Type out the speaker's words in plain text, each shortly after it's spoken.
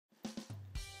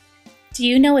Do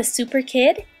you know a super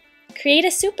kid? Create a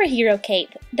superhero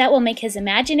cape that will make his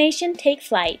imagination take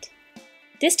flight.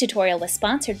 This tutorial was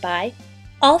sponsored by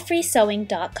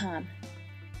allfreesewing.com.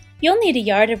 You'll need a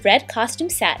yard of red costume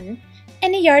satin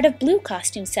and a yard of blue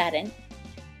costume satin.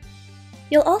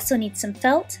 You'll also need some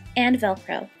felt and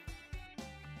Velcro.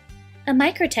 A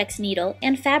Microtex needle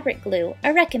and fabric glue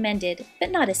are recommended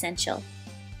but not essential.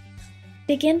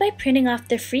 Begin by printing off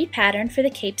the free pattern for the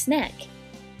cape's neck.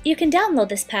 You can download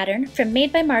this pattern from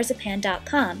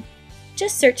madebymarzipan.com.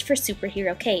 Just search for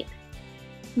Superhero Cape.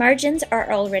 Margins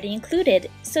are already included,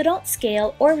 so don't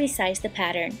scale or resize the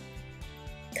pattern.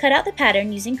 Cut out the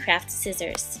pattern using craft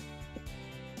scissors.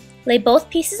 Lay both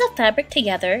pieces of fabric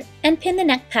together and pin the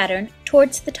neck pattern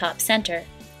towards the top center.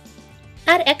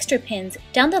 Add extra pins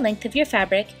down the length of your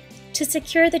fabric to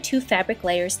secure the two fabric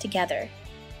layers together.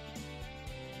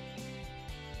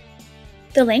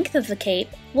 The length of the cape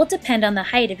will depend on the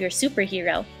height of your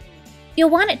superhero. You'll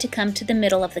want it to come to the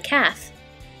middle of the calf.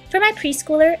 For my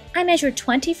preschooler, I measured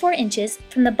 24 inches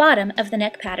from the bottom of the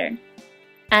neck pattern.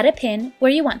 Add a pin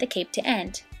where you want the cape to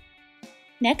end.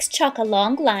 Next, chalk a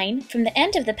long line from the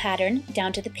end of the pattern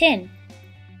down to the pin.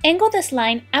 Angle this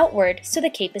line outward so the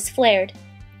cape is flared.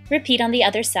 Repeat on the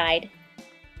other side.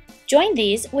 Join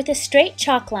these with a straight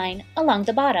chalk line along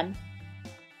the bottom.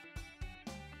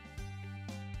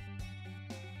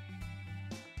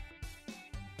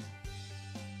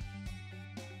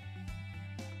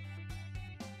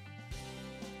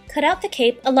 Cut out the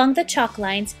cape along the chalk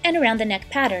lines and around the neck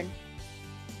pattern.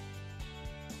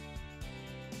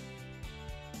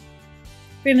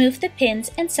 Remove the pins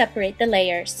and separate the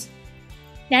layers.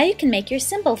 Now you can make your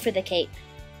symbol for the cape.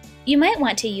 You might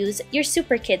want to use your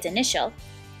Super Kid's initial.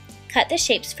 Cut the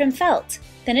shapes from felt,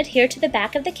 then adhere to the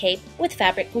back of the cape with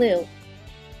fabric glue.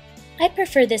 I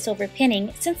prefer this over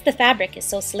pinning since the fabric is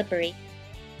so slippery.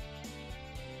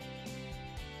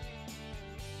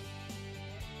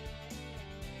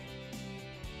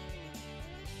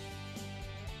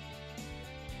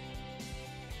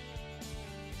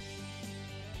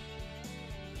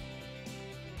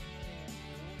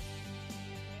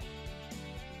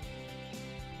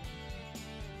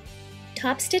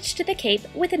 Top stitch to the cape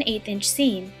with an 1/8 inch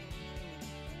seam.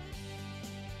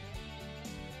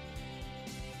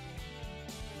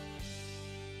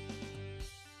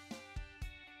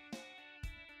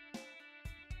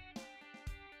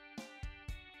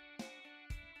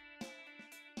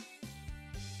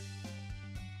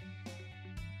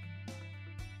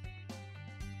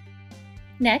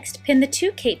 Next, pin the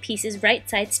two cape pieces right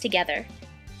sides together.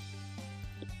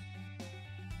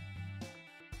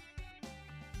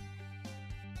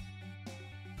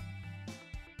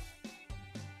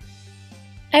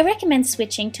 I recommend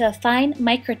switching to a fine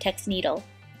Microtex needle,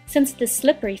 since the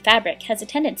slippery fabric has a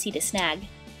tendency to snag.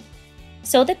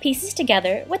 Sew the pieces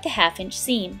together with a 1/2 inch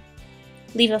seam.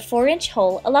 Leave a 4-inch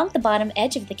hole along the bottom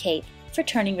edge of the cape for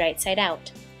turning right side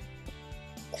out.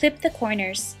 Clip the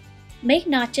corners. Make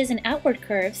notches in outward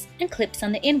curves and clips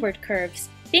on the inward curves,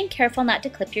 being careful not to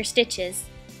clip your stitches.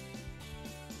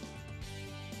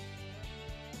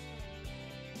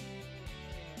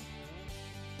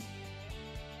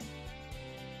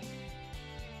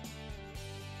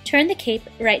 Turn the cape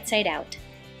right side out.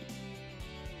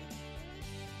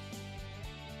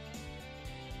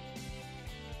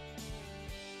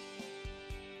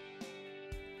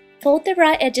 Fold the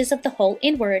raw edges of the hole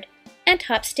inward and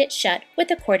top stitch shut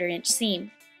with a 1/4 inch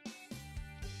seam.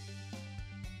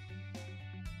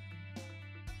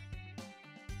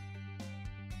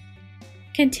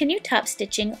 Continue top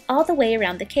stitching all the way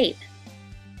around the cape.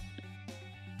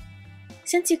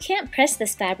 Since you can't press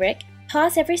this fabric,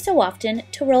 pause every so often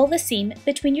to roll the seam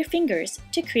between your fingers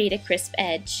to create a crisp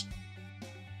edge.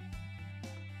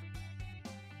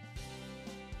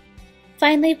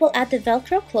 Finally, we'll add the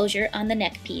Velcro closure on the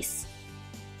neck piece.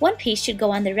 One piece should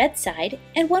go on the red side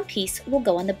and one piece will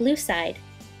go on the blue side.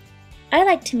 I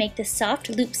like to make the soft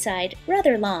loop side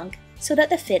rather long so that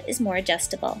the fit is more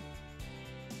adjustable.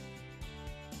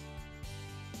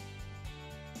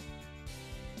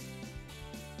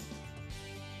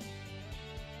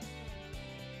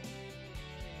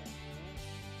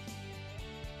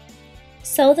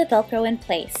 Sew the Velcro in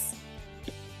place.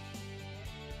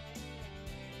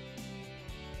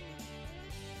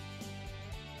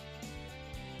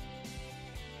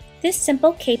 This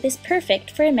simple cape is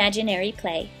perfect for imaginary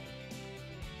play.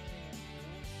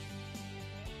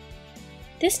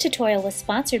 This tutorial was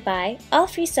sponsored by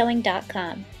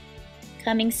allfreesewing.com.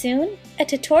 Coming soon, a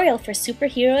tutorial for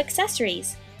superhero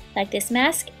accessories, like this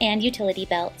mask and utility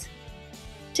belt.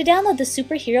 To download the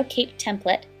Superhero Cape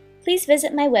template, please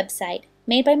visit my website,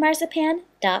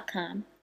 madebymarzipan.com.